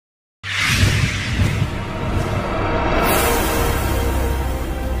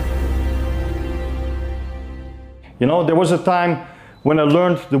You know, there was a time when I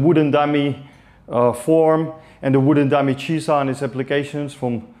learned the wooden dummy form and the wooden dummy Chisa and its applications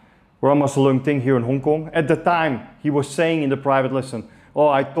from Grandmaster Leung Ting here in Hong Kong. At the time, he was saying in the private lesson, oh,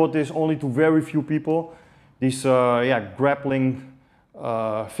 I taught this only to very few people, these grappling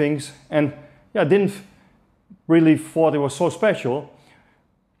things, and yeah, didn't really thought it was so special.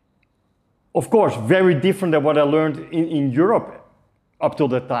 Of course, very different than what I learned in Europe up till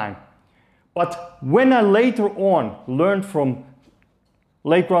that time. But when I later on learned from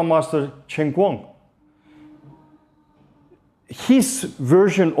late Grandmaster Chun Kuen, his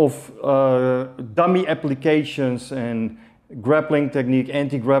version of dummy applications and grappling technique,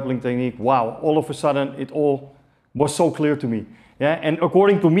 anti-grappling technique, wow, all of a sudden it all was so clear to me. Yeah? And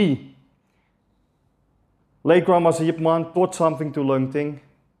according to me, late Grandmaster Yip Man taught something to Leung Ting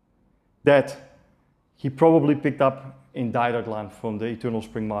that he probably picked up in Dai Dat Lan from the Eternal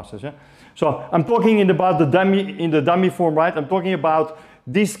Spring Masters. Yeah? So I'm talking about the dummy, in the dummy form, right? I'm talking about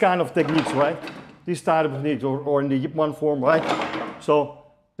these kind of techniques, right? These type of techniques, or in the Yip Man form, right? So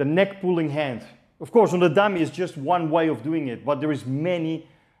the neck pulling hand. Of course, on the dummy is just one way of doing it, but there is many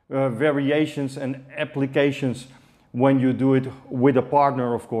variations and applications when you do it with a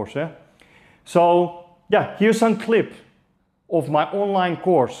partner, of course. Yeah? So yeah, here's some clip of my online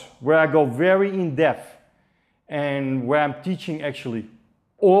course where I go very in depth and where I'm teaching actually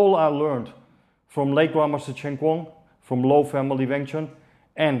all I learned from late Grandmaster Chun Kuen, from Low Family Wing Chun,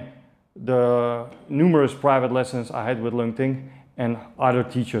 and the numerous private lessons I had with Leung Ting and other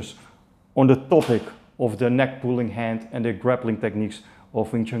teachers on the topic of the neck pulling hand and the grappling techniques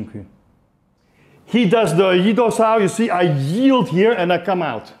of Wing Chun Kuen. He does the Yido Sao, you see, I yield here and I come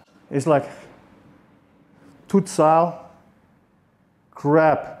out. It's like Tut Sao,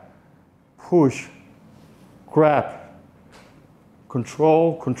 grab, push, grab,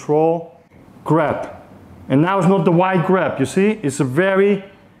 control, control, grab. And now it's not the wide grab, you see? It's a very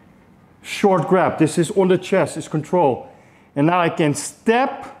short grab. This is on the chest, it's control. And now I can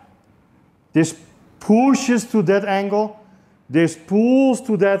step, this pushes to that angle, this pulls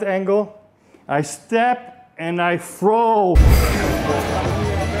to that angle, I step and I throw.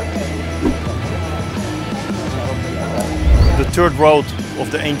 The third road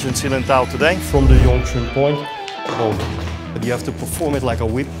of the ancient Silent Tao today, from the Yongchun point home. But you have to perform it like a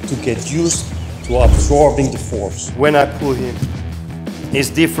whip to get used to absorbing the force. When I pull him, it's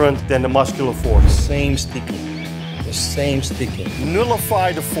different than the muscular force. Same sticking, the same sticking.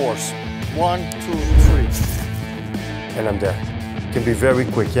 Nullify the force. 1, 2, 3. And I'm there. It can be very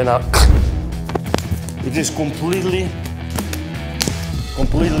quick. You know, it is completely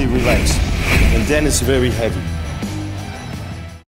relaxed. And then it's very heavy.